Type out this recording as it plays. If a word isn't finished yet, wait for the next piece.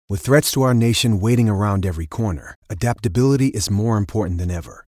With threats to our nation waiting around every corner, adaptability is more important than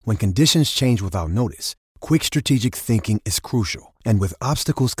ever. When conditions change without notice, quick strategic thinking is crucial. And with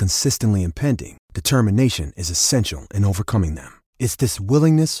obstacles consistently impending, determination is essential in overcoming them. It's this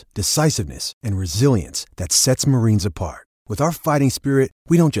willingness, decisiveness, and resilience that sets Marines apart. With our fighting spirit,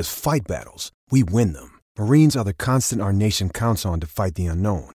 we don't just fight battles, we win them. Marines are the constant our nation counts on to fight the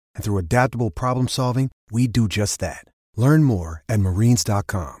unknown. And through adaptable problem solving, we do just that. Learn more at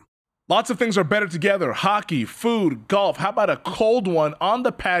marines.com. Lots of things are better together. Hockey, food, golf. How about a cold one on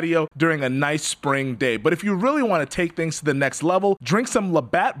the patio during a nice spring day? But if you really want to take things to the next level, drink some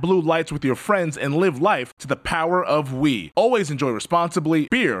Labatt Blue Lights with your friends and live life to the power of we. Always enjoy responsibly.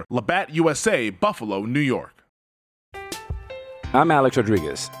 Beer, Labatt USA, Buffalo, New York. I'm Alex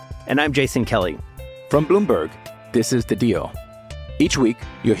Rodriguez. And I'm Jason Kelly. From Bloomberg, this is The Deal. Each week,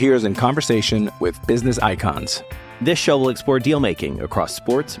 you'll hear us in conversation with business icons. This show will explore deal-making across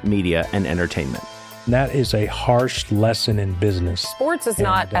sports, media, and entertainment. That is a harsh lesson in business. Sports is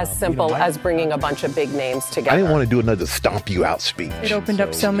not as simple as bringing a bunch of big names together. I didn't want to do another stomp you out speech. It opened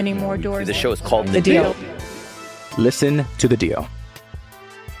up so many more doors. The show is called The Deal. Listen to The Deal.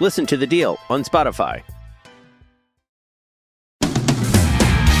 Listen to The Deal on Spotify.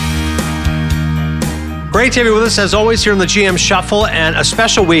 Great to have you with us, as always, here in the GM Shuffle, and a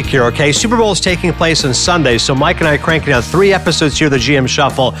special week here, okay? Super Bowl is taking place on Sunday, so Mike and I are cranking out 3 episodes here of the GM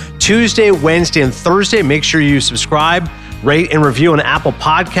Shuffle, Tuesday, Wednesday, and Thursday. Make sure you subscribe, rate, and review on Apple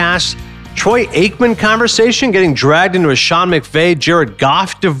Podcasts. Troy Aikman conversation, getting dragged into a Sean McVay, Jared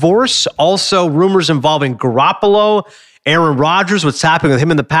Goff divorce. Also, rumors involving Garoppolo, Aaron Rodgers, what's happening with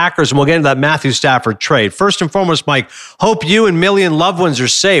him and the Packers, and we'll get into that Matthew Stafford trade. First and foremost, Mike, hope you and million loved ones are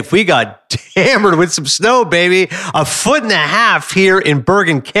safe. We got hammered with some snow, baby. 1.5 feet here in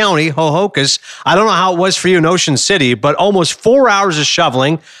Bergen County, Ho-Hocus. I don't know how it was for you in Ocean City, but almost 4 hours of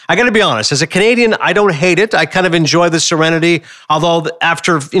shoveling. I got to be honest, as a Canadian, I don't hate it. I kind of enjoy the serenity, although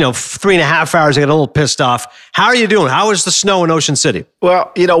after 3.5 hours, I get a little pissed off. How are you doing? How is the snow in Ocean City?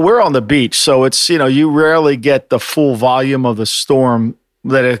 Well, we're on the beach, so it's, you rarely get the full volume of the storm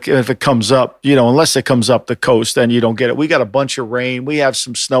that if it comes up, unless it comes up the coast, then you don't get it. We got a bunch of rain. We have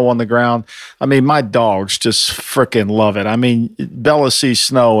some snow on the ground. I mean, my dogs just freaking love it. I mean, Bella sees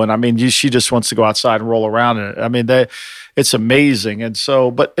snow, and she just wants to go outside and roll around in it. I mean, it's amazing. And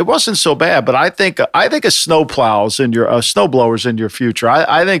so, but it wasn't so bad. But I think a snow blowers in your future.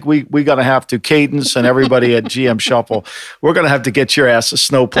 I think we got to have to, Cadence and everybody at GM Shuffle, we're going to have to get your ass a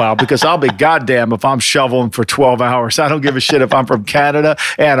snow plow, because I'll be goddamn if I'm shoveling for 12 hours. I don't give a shit if I'm from Canada,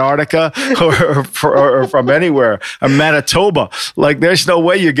 Antarctica, or from anywhere, or Manitoba. Like, there's no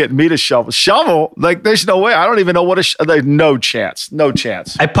way you're getting me to shovel. Like, there's no way. I don't even know what there's no chance.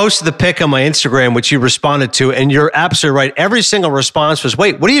 I posted the pic on my Instagram, which you responded to, and you're absolutely right. Every single response was,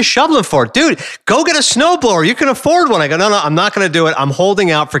 wait, what are you shoveling for? Dude, go get a snowblower. You can afford one. I go, no, I'm not going to do it. I'm holding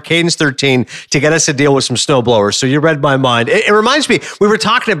out for Cadence 13 to get us a deal with some snowblowers. So you read my mind. It reminds me, we were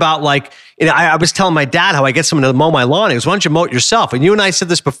talking about, like, I was telling my dad how I get someone to mow my lawn. He goes, why don't you mow it yourself? And you and I said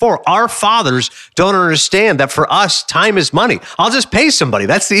this before. Our fathers don't understand that for us, time is money. I'll just pay somebody.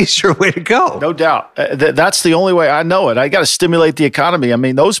 That's the easier way to go. No doubt. That's the only way I know it. I got to stimulate the economy. I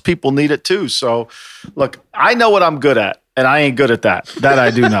mean, those people need it too. So, look, I know what I'm good at, and I ain't good at that. That I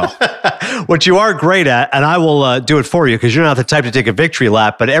do know. What you are great at, and I will do it for you because you're not the type to take a victory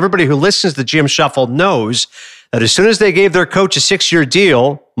lap, but everybody who listens to the GM Shuffle knows that as soon as they gave their coach a 6-year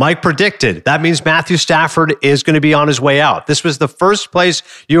deal, Mike predicted that means Matthew Stafford is going to be on his way out. This was the first place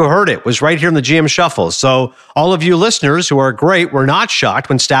you heard it, was right here in the GM Shuffle. So all of you listeners who are great were not shocked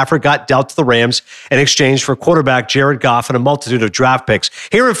when Stafford got dealt to the Rams in exchange for quarterback Jared Goff and a multitude of draft picks.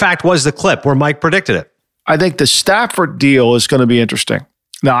 Here, in fact, was the clip where Mike predicted it. I think the Stafford deal is going to be interesting.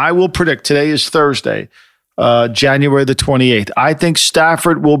 Now, I will predict, today is Thursday, January the 28th. I think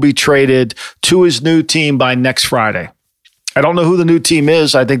Stafford will be traded to his new team by next Friday. I don't know who the new team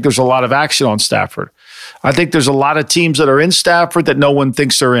is. I think there's a lot of action on Stafford. I think there's a lot of teams that are in Stafford that no one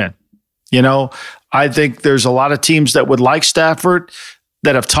thinks they're in. I think there's a lot of teams that would like Stafford,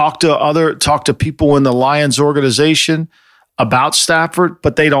 that have talked to people in the Lions organization about Stafford,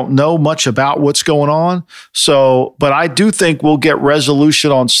 but they don't know much about what's going on. So, but I do think we'll get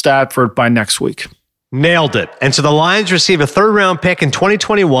resolution on Stafford by next week. Nailed it. And so the Lions receive a third-round pick in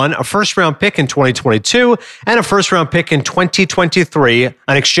 2021, a first-round pick in 2022, and a first-round pick in 2023, an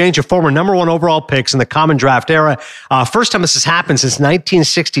exchange of former number one overall picks in the common draft era. First time this has happened since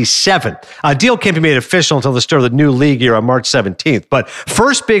 1967. A deal can't be made official until the start of the new league year on March 17th. But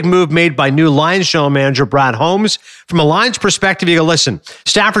first big move made by new Lions general manager Brad Holmes. From a Lions perspective, you go, listen,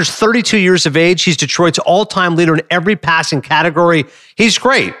 Stafford's 32 years of age. He's Detroit's all-time leader in every passing category. He's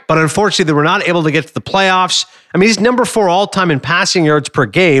great, but unfortunately, they were not able to get to the playoffs. I mean, he's number 4 all-time in passing yards per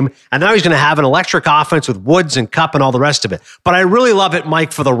game, and now he's going to have an electric offense with Woods and Kupp and all the rest of it. But I really love it,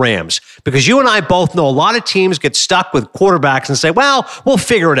 Mike, for the Rams, because you and I both know a lot of teams get stuck with quarterbacks and say, well, we'll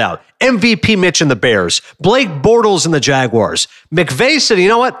figure it out. MVP Mitch and the Bears, Blake Bortles and the Jaguars. McVay said, you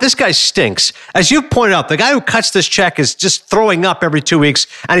know what? This guy stinks. As you pointed out, the guy who cuts this check is just throwing up every 2 weeks.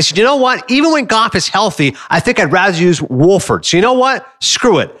 And he said, you know what? Even when Goff is healthy, I think I'd rather use Wolford. So you know what?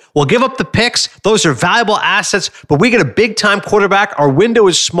 Screw it. We'll give up the picks. Those are valuable assets, but we get a big-time quarterback. Our window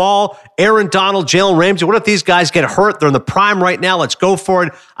is small. Aaron Donald, Jalen Ramsey. What if these guys get hurt? They're in the prime right now. Let's go for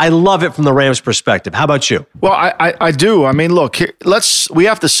it. I love it from the Rams' perspective. How about you? Well, I do. I mean, look, we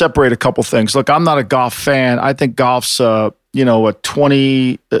have to separate a couple things. Look, I'm not a Goff fan. I think Goff's a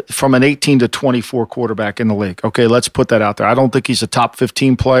 20 from an 18 to 24 quarterback in the league. Okay, let's put that out there. I don't think he's a top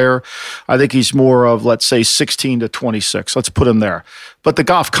 15 player. I think he's more of, let's say, 16 to 26. Let's put him there. But the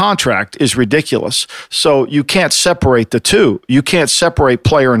Goff contract is ridiculous. So you can't separate the two. You can't separate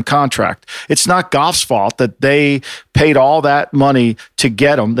player and contract. It's not Goff's fault that they paid all that money to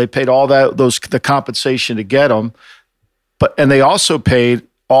get him. They paid all the compensation to get him. And they also paid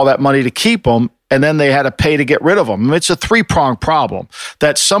all that money to keep him, and then they had to pay to get rid of him. I mean, it's a three-pronged problem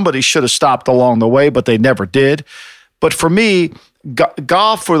that somebody should have stopped along the way, but they never did. But for me,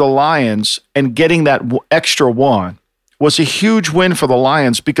 Goff for the Lions and getting that extra one was a huge win for the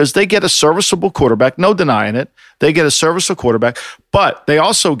Lions because they get a serviceable quarterback, no denying it. They get a serviceable quarterback, but they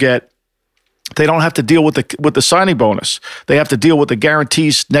also they don't have to deal with the signing bonus. They have to deal with the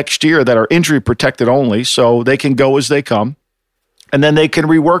guarantees next year that are injury protected only, so they can go as they come. And then they can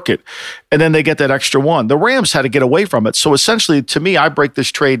rework it. And then they get that extra one. The Rams had to get away from it. So essentially, to me, I break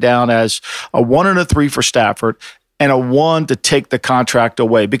this trade down as a 1 and a 3 for Stafford and a 1 to take the contract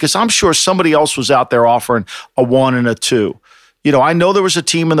away. Because I'm sure somebody else was out there offering a 1 and a 2. I know there was a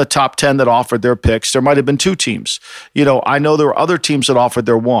team in the top 10 that offered their picks. There might have been 2 teams. I know there were other teams that offered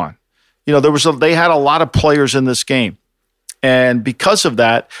their 1. They had a lot of players in this game. And because of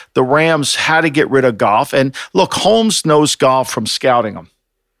that, the Rams had to get rid of Goff. And look, Holmes knows Goff from scouting him.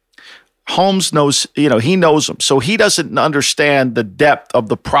 Holmes knows, he knows him. So he doesn't understand the depth of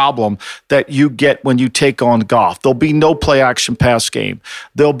the problem that you get when you take on Goff. There'll be no play action pass game.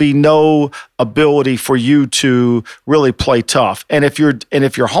 There'll be no ability for you to really play tough. And if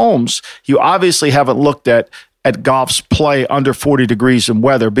you're Holmes, you obviously haven't looked at Goff's play under 40 degrees in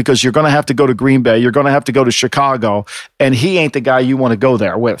weather because you're going to have to go to Green Bay. You're going to have to go to Chicago, and he ain't the guy you want to go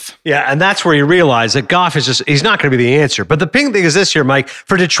there with. Yeah, and that's where you realize that Goff he's not going to be the answer. But the big thing is this here, Mike.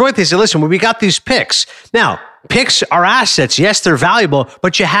 For Detroit, they say, listen, we got these picks. Now, picks are assets. Yes, they're valuable,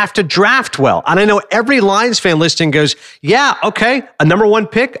 but you have to draft well. And I know every Lions fan listening goes, yeah, okay, a number 1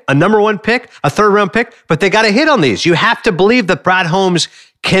 pick, a 3rd-round pick, but they got to hit on these. You have to believe that Brad Holmes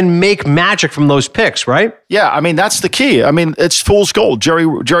can make magic from those picks, right? Yeah, I mean, that's the key. I mean, it's fool's gold.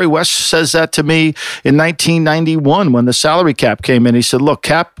 Jerry West says that to me in 1991 when the salary cap came in. He said, look,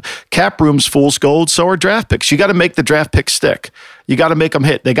 cap room's fool's gold, so are draft picks. You got to make the draft picks stick. You got to make them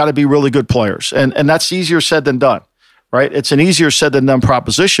hit. They got to be really good players. And that's easier said than done. Right? It's an easier said than done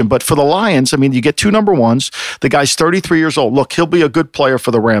proposition. But for the Lions, I mean, you get 2 number 1s. The guy's 33 years old. Look, he'll be a good player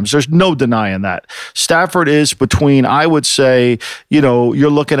for the Rams. There's no denying that. Stafford is between, I would say, you're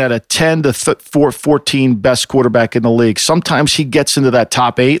looking at a 10 to 14 best quarterback in the league. Sometimes he gets into that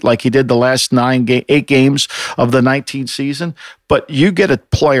top 8 like he did the last 8 games of the 19 season. But you get a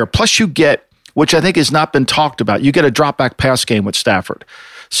player, plus you get, which I think has not been talked about, you get a drop-back pass game with Stafford.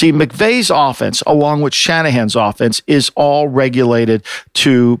 See, McVay's offense, along with Shanahan's offense, is all regulated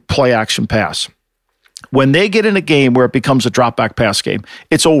to play action pass. When they get in a game where it becomes a drop back pass game,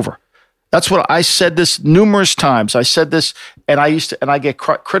 it's over. That's what I said this numerous times. I said this, and I get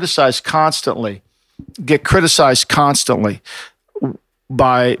criticized constantly.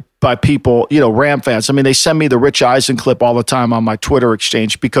 By people, Ram fans. I mean, they send me the Rich Eisen clip all the time on my Twitter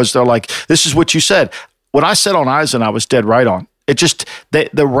exchange because they're like, "This is what you said." What I said on Eisen, I was dead right on. It just,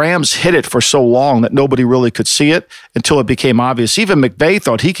 the Rams hid it for so long that nobody really could see it until it became obvious. Even McVay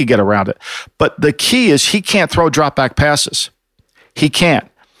thought he could get around it. But the key is he can't throw drop back passes. He can't.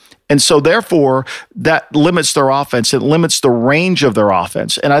 And so therefore, that limits their offense. It limits the range of their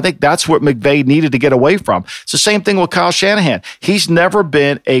offense. And I think that's what McVay needed to get away from. It's the same thing with Kyle Shanahan. He's never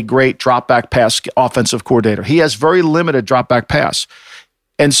been a great drop-back pass offensive coordinator. He has very limited drop-back pass.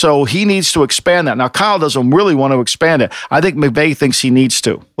 And so he needs to expand that. Now, Kyle doesn't really want to expand it. I think McVay thinks he needs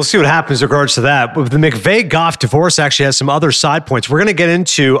to. We'll see what happens in regards to that. But the McVay-Goff divorce actually has some other side points. We're going to get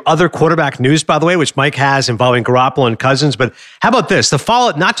into other quarterback news, by the way, which Mike has involving Garoppolo and Cousins. But how about this? The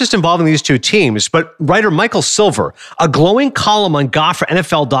fallout, not just involving these two teams, but writer Michael Silver, a glowing column on Goff for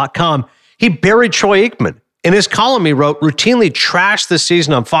NFL.com, he buried Troy Aikman. In his column, he wrote, routinely trashed this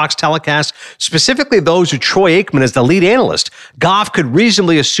season on Fox telecasts, specifically those who Troy Aikman is the lead analyst. Goff could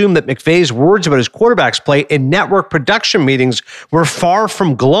reasonably assume that McVay's words about his quarterback's play in network production meetings were far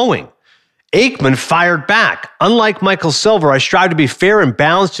from glowing. Aikman fired back. Unlike Michael Silver, I strive to be fair and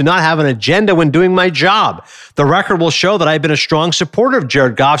balanced, to not have an agenda when doing my job. The record will show that I've been a strong supporter of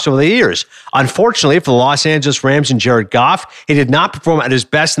Jared Goff's over the years. Unfortunately for the Los Angeles Rams and Jared Goff, he did not perform at his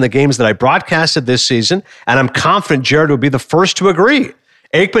best in the games that I broadcasted this season, and I'm confident Jared will be the first to agree.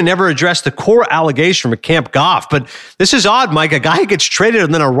 Aikman never addressed the core allegation from Camp Goff, but this is odd, Mike. A guy gets traded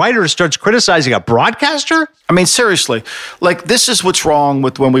and then a writer starts criticizing a broadcaster? I mean, seriously, like this is what's wrong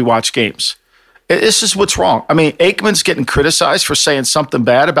with when we watch games. This is what's wrong. I mean, Aikman's getting criticized for saying something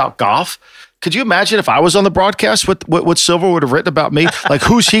bad about Goff. Could you imagine if I was on the broadcast, what Silver would have written about me? Like,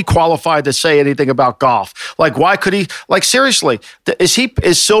 who's he qualified to say anything about Goff? Like, why could he? Like, seriously,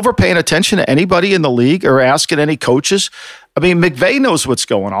 is Silver paying attention to anybody in the league or asking any coaches? I mean, McVay knows what's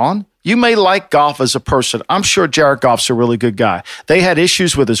going on. You may like Goff as a person. I'm sure Jared Goff's a really good guy. They had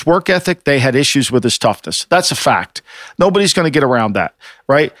issues with his work ethic. They had issues with his toughness. That's a fact. Nobody's going to get around that,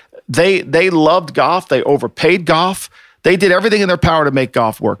 right? They loved Goff. They overpaid Goff. They did everything in their power to make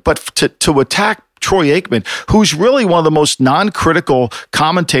Goff work. But to attack Troy Aikman, who's really one of the most non-critical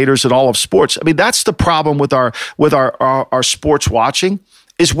commentators in all of sports. I mean, that's the problem with our sports watching,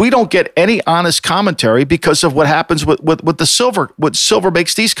 is we don't get any honest commentary because of what happens with the Silver. What Silver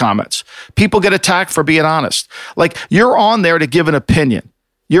makes these comments. People get attacked for being honest. Like, you're on there to give an opinion.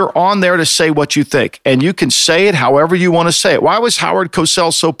 You're on there to say what you think, and you can say it however you want to say it. Why was Howard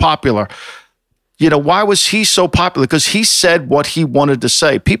Cosell so popular? You know, why was he so popular? Because he said what he wanted to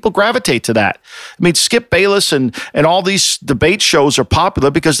say. People gravitate to that. I mean, Skip Bayless and all these debate shows are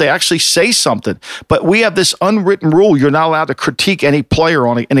popular because they actually say something. But we have this unwritten rule. You're not allowed to critique any player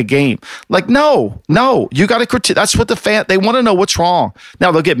in a game. Like, no, you got to critique. That's what they want to know what's wrong.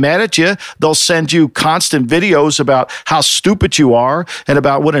 Now, they'll get mad at you. They'll send you constant videos about how stupid you are and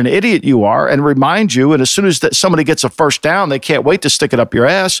about what an idiot you are and remind you. And as soon as somebody gets a first down, they can't wait to stick it up your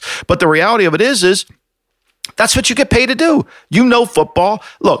ass. But the reality of it is that's what you get paid to do. You know football.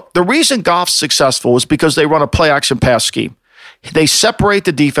 Look, the reason Goff's successful is because they run a play action pass scheme. They separate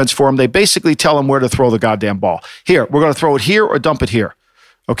the defense for him. They basically tell him where to throw the goddamn ball. Here, we're going to throw it here or dump it here.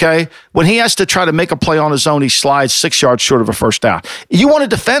 Okay? When he has to try to make a play on his own, he slides 6 yards short of a first down. You want to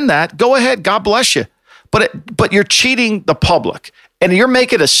defend that? Go ahead. God bless you. But you're cheating the public. And you're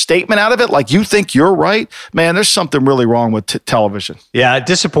making a statement out of it like you think you're right, man, there's something really wrong with television. Yeah,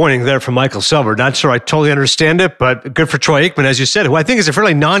 disappointing there from Michael Silver. Not sure I totally understand it, but good for Troy Aikman, as you said, who I think is a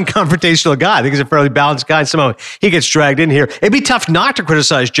fairly non-confrontational guy. I think he's a fairly balanced guy, and somehow he gets dragged in here. It'd be tough not to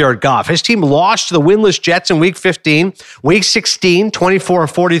criticize Jared Goff. His team lost to the winless Jets in Week 15. Week 16,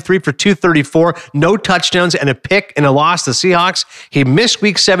 24-43 for 234, no touchdowns and a pick in a loss to the Seahawks. He missed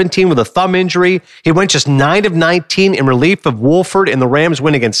Week 17 with a thumb injury. He went just 9 of 19 in relief of Wolford in the Rams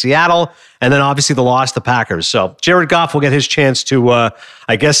win against Seattle, and then obviously the loss to the Packers. So Jared Goff will get his chance to,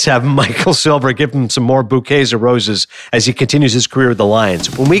 I guess, have Michael Silver give him some more bouquets of roses as he continues his career with the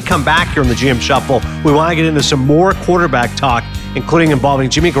Lions. When we come back here on the GM Shuffle, we want to get into some more quarterback talk, including involving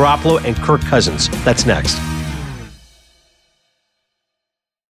Jimmy Garoppolo and Kirk Cousins. That's next.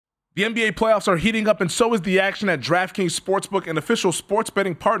 The NBA playoffs are heating up, and so is the action at DraftKings Sportsbook, an official sports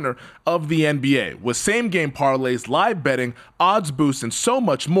betting partner of the NBA. With same-game parlays, live betting, odds boosts, and so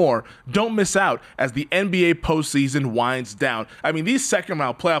much more, don't miss out as the NBA postseason winds down. I mean, these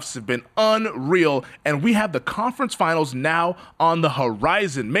second-round playoffs have been unreal, and we have the conference finals now on the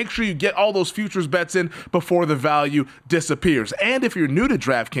horizon. Make sure you get all those futures bets in before the value disappears. And if you're new to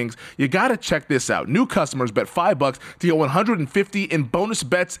DraftKings, you got to check this out. New customers bet $5 to get $150 in bonus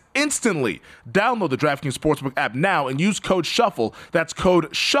bets instantly. Download the DraftKings Sportsbook app now and use code SHUFFLE. That's code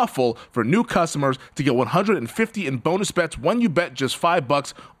SHUFFLE for new customers to get $150 in bonus bets when you bet just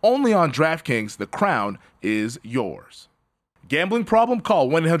 $5 only on DraftKings. The crown is yours. Gambling problem? Call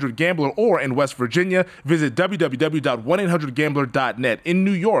 1-800-GAMBLER, or in West Virginia, visit www.1800gambler.net. In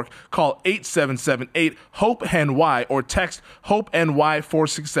New York, call 877-8-HOPE-NY or text HOPE-NY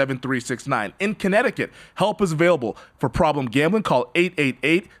 467-369. In Connecticut, help is available. For problem gambling, call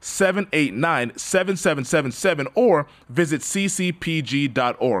 888-789-7777 or visit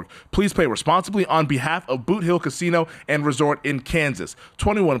ccpg.org. Please play responsibly on behalf of Boot Hill Casino and Resort in Kansas.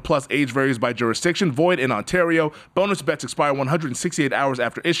 21 plus, age varies by jurisdiction, void in Ontario. Bonus bets expire 168 hours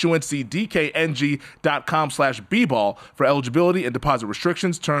after issuance. See dkng.com/bball for eligibility and deposit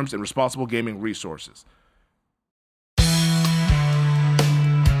restrictions, terms, and responsible gaming resources.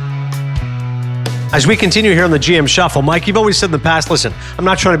 As we continue here on the GM Shuffle, Mike, you've always said in the past, listen, I'm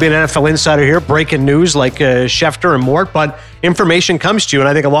not trying to be an NFL insider here, breaking news like Schefter and Mort, but information comes to you, and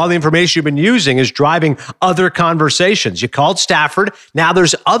I think a lot of the information you've been using is driving other conversations. You called Stafford. Now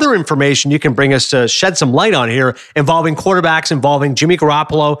there's other information you can bring us to shed some light on here involving quarterbacks, involving Jimmy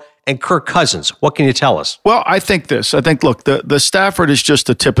Garoppolo and Kirk Cousins. What can you tell us? Well, I think, look, the Stafford is just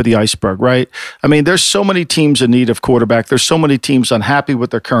the tip of the iceberg, right? I mean, there's so many teams in need of quarterback. There's so many teams unhappy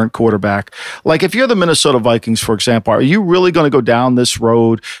with their current quarterback. Like, if you're the Minnesota Vikings, for example, are you really going to go down this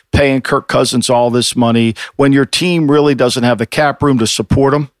road paying Kirk Cousins all this money when your team really doesn't have the cap room to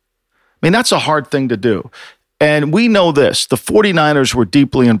support him? I mean, that's a hard thing to do. And we know this, the 49ers were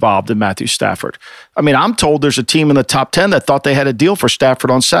deeply involved in Matthew Stafford. I mean, I'm told there's a team in the top 10 that thought they had a deal for Stafford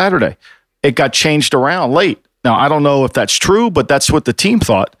on Saturday. It got changed around late. Now, I don't know if that's true, but that's what the team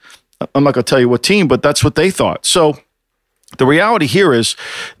thought. I'm not going to tell you what team, but that's what they thought. So the reality here is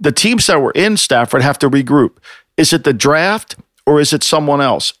the teams that were in Stafford have to regroup. Is it the draft? Or is it someone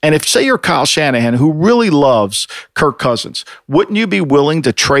else? And if, say, you're Kyle Shanahan, who really loves Kirk Cousins, wouldn't you be willing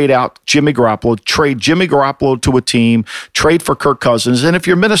to trade out Jimmy Garoppolo, trade Jimmy Garoppolo to a team, trade for Kirk Cousins? And if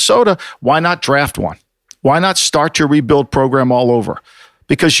you're Minnesota, why not draft one? Why not start your rebuild program all over?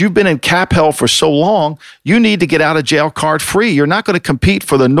 Because you've been in cap hell for so long, you need to get out of jail card free. You're not going to compete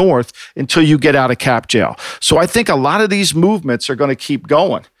for the North until you get out of cap jail. So I think a lot of these movements are going to keep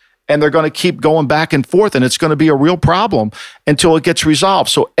going. And they're going to keep going back and forth, and it's going to be a real problem until it gets resolved.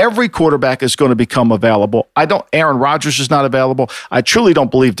 So every quarterback is going to become available. Aaron Rodgers is not available. I truly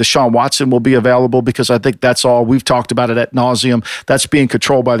don't believe Deshaun Watson will be available because I think that's all. We've talked about it ad nauseum. That's being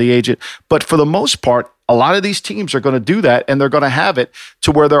controlled by the agent. But for the most part, a lot of these teams are going to do that, and they're going to have it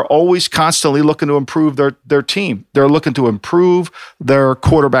to where they're always constantly looking to improve their team. They're looking to improve their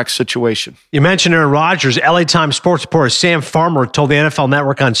quarterback situation. You mentioned Aaron Rodgers. LA Times sports reporter Sam Farmer told the NFL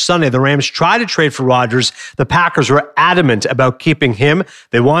Network on Sunday the Rams tried to trade for Rodgers. The Packers were adamant about keeping him.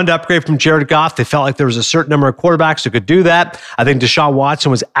 They wanted to upgrade from Jared Goff. They felt like there was a certain number of quarterbacks who could do that. I think Deshaun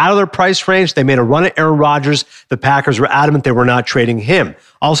Watson was out of their price range. They made a run at Aaron Rodgers. The Packers were adamant they were not trading him.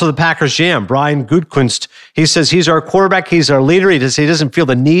 Also, the Packers GM, Brian Gutekunst, he says he's our quarterback, he's our leader. He doesn't feel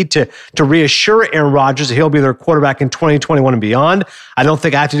the need to reassure Aaron Rodgers that he'll be their quarterback in 2021 and beyond. I don't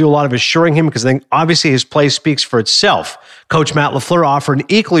think I have to do a lot of assuring him because I think obviously his play speaks for itself. Coach Matt LaFleur offered an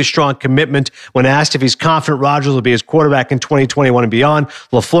equally strong commitment when asked if he's confident Rodgers will be his quarterback in 2021 and beyond.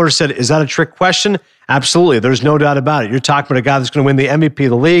 LaFleur said, "Is that a trick question?" Absolutely. There's no doubt about it. You're talking about a guy that's going to win the MVP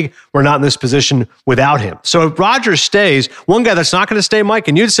of the league. We're not in this position without him. So if Rodgers stays, one guy that's not going to stay, Mike,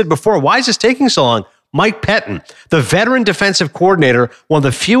 and you said before, why is this taking so long? Mike Pettin, the veteran defensive coordinator, one of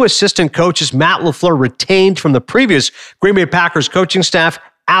the few assistant coaches Matt LaFleur retained from the previous Green Bay Packers coaching staff,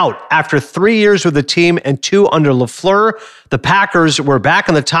 out after 3 years with the team and 2 under LaFleur. The Packers were back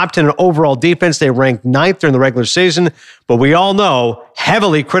in the top 10 in overall defense. They ranked 9th during the regular season, but we all know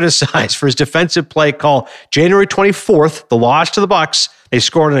heavily criticized for his defensive play call January 24th, the loss to the Bucs. They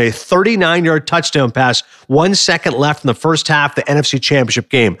scored on a 39-yard touchdown pass, 1 second left in the first half of the NFC Championship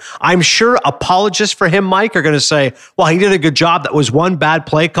game. I'm sure apologists for him, Mike, are going to say, well, he did a good job. That was one bad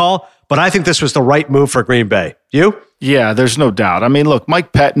play call, but I think this was the right move for Green Bay. You? Yeah, there's no doubt. I mean, look,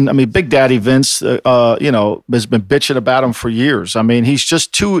 Mike Pettin, Big Daddy Vince, has been bitching about him for years. I mean, he's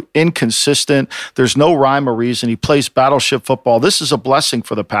just too inconsistent. There's no rhyme or reason. He plays battleship football. This is a blessing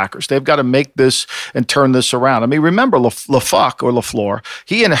for the Packers. They've got to make this and turn this around. I mean, remember LaFleur,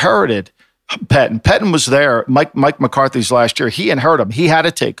 he inherited Pettin. Pettin was there, Mike McCarthy's last year. He inherited him. He had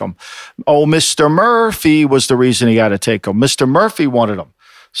to take him. Oh, Mr. Murphy was the reason he had to take him. Mr. Murphy wanted him.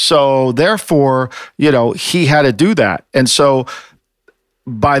 So therefore, he had to do that. And so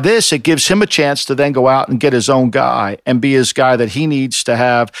by this, it gives him a chance to then go out and get his own guy and be his guy that he needs to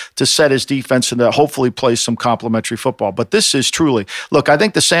have to set his defense and to hopefully play some complementary football. But this is truly, look, I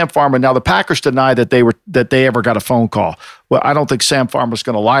think the Sam Farmer, now the Packers deny that they ever got a phone call. Well, I don't think Sam Farmer's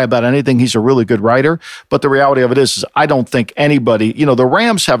going to lie about anything. He's a really good writer. But the reality of it is I don't think anybody, the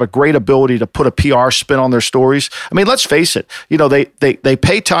Rams have a great ability to put a PR spin on their stories. I mean, let's face it. They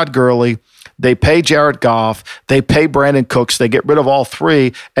pay Todd Gurley. They pay Jared Goff. They pay Brandon Cooks. They get rid of all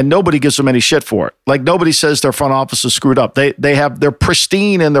three, and nobody gives them any shit for it. Like, nobody says their front office is screwed up. They're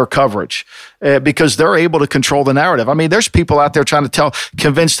pristine in their coverage because they're able to control the narrative. I mean, there's people out there trying to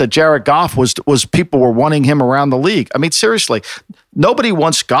convince that Jared Goff was people were wanting him around the league. I mean, seriously, nobody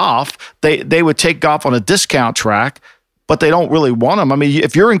wants Goff. They would take Goff on a discount track, but they don't really want him. I mean,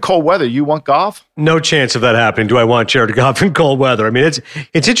 if you're in cold weather, you want Goff? No chance of that happening. Do I want Jared Goff in cold weather? I mean,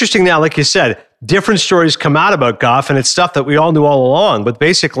 it's interesting now, like you said, different stories come out about Goff, and it's stuff that we all knew all along. But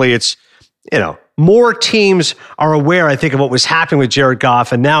basically, it's, more teams are aware, I think, of what was happening with Jared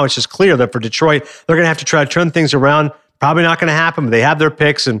Goff, and now it's just clear that for Detroit, they're going to have to try to turn things around. Probably not going to happen, but they have their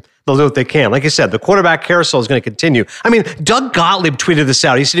picks, and they'll do what they can. Like I said, the quarterback carousel is going to continue. I mean, Doug Gottlieb tweeted this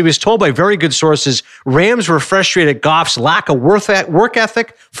out. He said he was told by very good sources Rams were frustrated at Goff's lack of work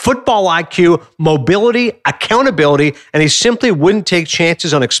ethic, football IQ, mobility, accountability, and he simply wouldn't take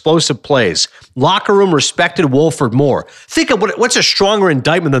chances on explosive plays. Locker room respected Wolford more. Think of what's a stronger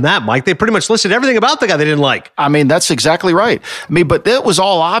indictment than that, Mike? They pretty much listed everything about the guy they didn't like. I mean, that's exactly right. I mean, but it was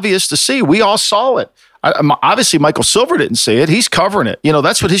all obvious to see. We all saw it. Obviously, Michael Silver didn't see it. He's covering it.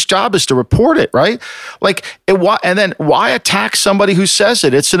 That's what his job is, to report it, right? And then why attack somebody who says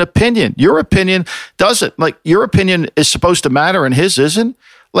it? It's an opinion. Your opinion doesn't. Your opinion is supposed to matter and his isn't.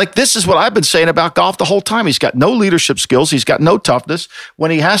 This is what I've been saying about Goff the whole time. He's got no leadership skills. He's got no toughness.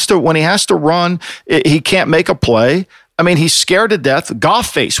 When he has to run, he can't make a play. I mean, he's scared to death.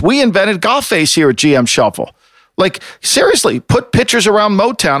 Goff face. We invented Goff face here at GM Shuffle. Seriously, put pictures around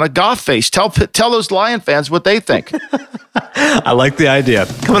Motown, a Goff face. Tell those Lion fans what they think. I like the idea.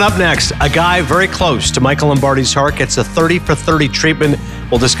 Coming up next, a guy very close to Michael Lombardi's heart gets a 30 for 30 treatment.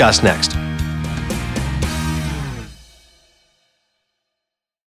 We'll discuss next.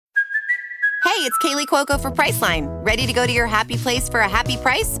 Hey, it's Kaylee Cuoco for Priceline. Ready to go to your happy place for a happy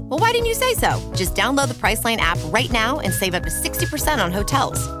price? Well, why didn't you say so? Just download the Priceline app right now and save up to 60% on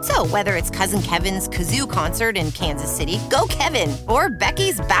hotels. So whether it's Cousin Kevin's Kazoo Concert in Kansas City, go Kevin, or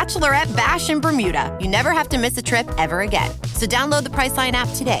Becky's Bachelorette Bash in Bermuda, you never have to miss a trip ever again. So download the Priceline app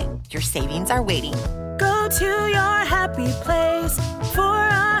today. Your savings are waiting. Go to your happy place for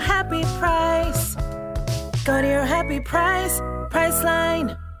a happy price. Go to your happy price,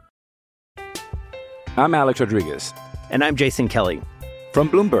 Priceline. I'm Alex Rodriguez. And I'm Jason Kelly. From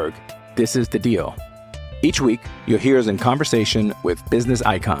Bloomberg, this is The Deal. Each week, you'll hear us in conversation with business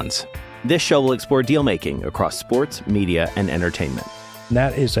icons. This show will explore deal-making across sports, media, and entertainment.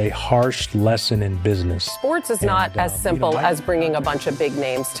 That is a harsh lesson in business. Sports is not as simple as bringing a bunch of big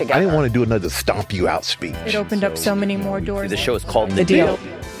names together. I didn't want to do another stomp you out speech. It opened up so many more doors. The show is called The Deal.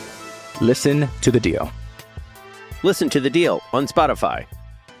 Listen to The Deal. Listen to The Deal on Spotify.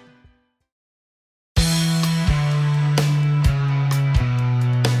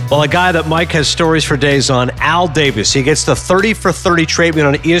 Well, a guy that Mike has stories for days on, Al Davis. He gets the 30 for 30 treatment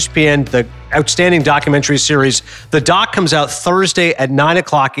on ESPN, the outstanding documentary series. The doc comes out Thursday at 9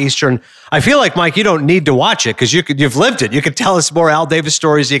 o'clock Eastern. I feel like, Mike, you don't need to watch it because you've lived it. You could tell us more Al Davis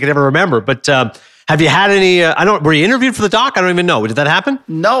stories than you could ever remember. But have you had any, were you interviewed for the doc? I don't even know. Did that happen?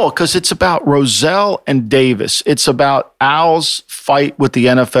 No, because it's about Rozelle and Davis. It's about Al's fight with the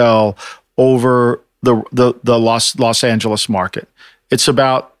NFL over the Los Angeles market. It's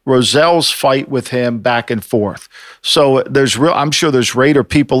about Rozelle's fight with him back and forth. So I'm sure there's Raider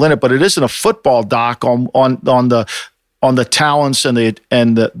people in it, but it isn't a football doc on the talents and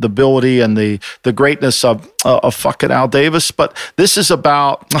the ability and the greatness of fucking Al Davis. But this is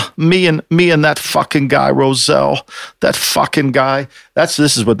about me and that fucking guy, Rozelle, that fucking guy. This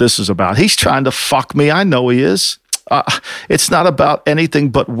is what this is about. He's trying to fuck me. I know he is. It's not about anything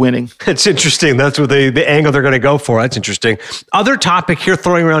but winning. It's interesting. That's what the angle they're going to go for. That's interesting. Other topic here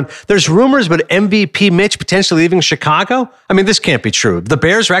throwing around. There's rumors about MVP Mitch potentially leaving Chicago. I mean, this can't be true. The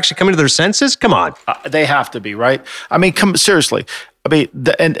Bears are actually coming to their senses? Come on. They have to be, right? I mean, seriously. I mean,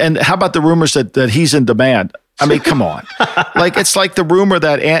 and how about the rumors that he's in demand? I mean, come on. It's the rumor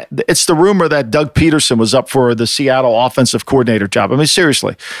that Doug Peterson was up for the Seattle offensive coordinator job. I mean,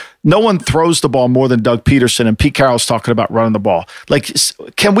 seriously, no one throws the ball more than Doug Peterson, and Pete Carroll's talking about running the ball.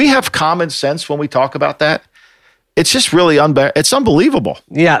 Can we have common sense when we talk about that? It's just really it's unbelievable.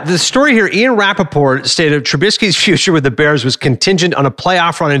 Yeah, the story here, Ian Rappaport stated Trubisky's future with the Bears was contingent on a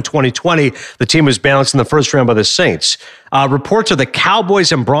playoff run in 2020. The team was bounced in the first round by the Saints. Reports of the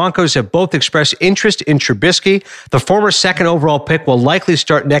Cowboys and Broncos have both expressed interest in Trubisky. The former second overall pick will likely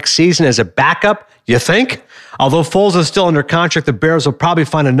start next season as a backup, you think? Although Foles is still under contract, the Bears will probably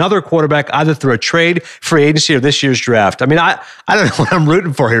find another quarterback either through a trade, free agency, or this year's draft. I mean, I don't know what I'm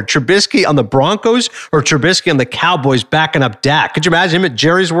rooting for here. Trubisky on the Broncos or Trubisky on the Cowboys backing up Dak? Could you imagine him at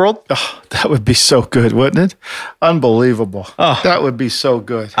Jerry's World? Oh, that would be so good, wouldn't it? Unbelievable. Oh, that would be so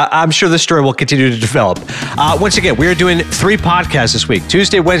good. I'm sure this story will continue to develop. Once again, we are doing 3 podcasts this week,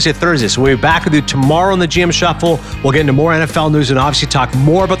 Tuesday, Wednesday, Thursday. So we'll be back with you tomorrow on the GM Shuffle. We'll get into more NFL news and obviously talk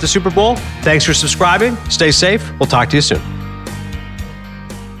more about the Super Bowl. Thanks for subscribing. Stay safe. We'll talk to you soon.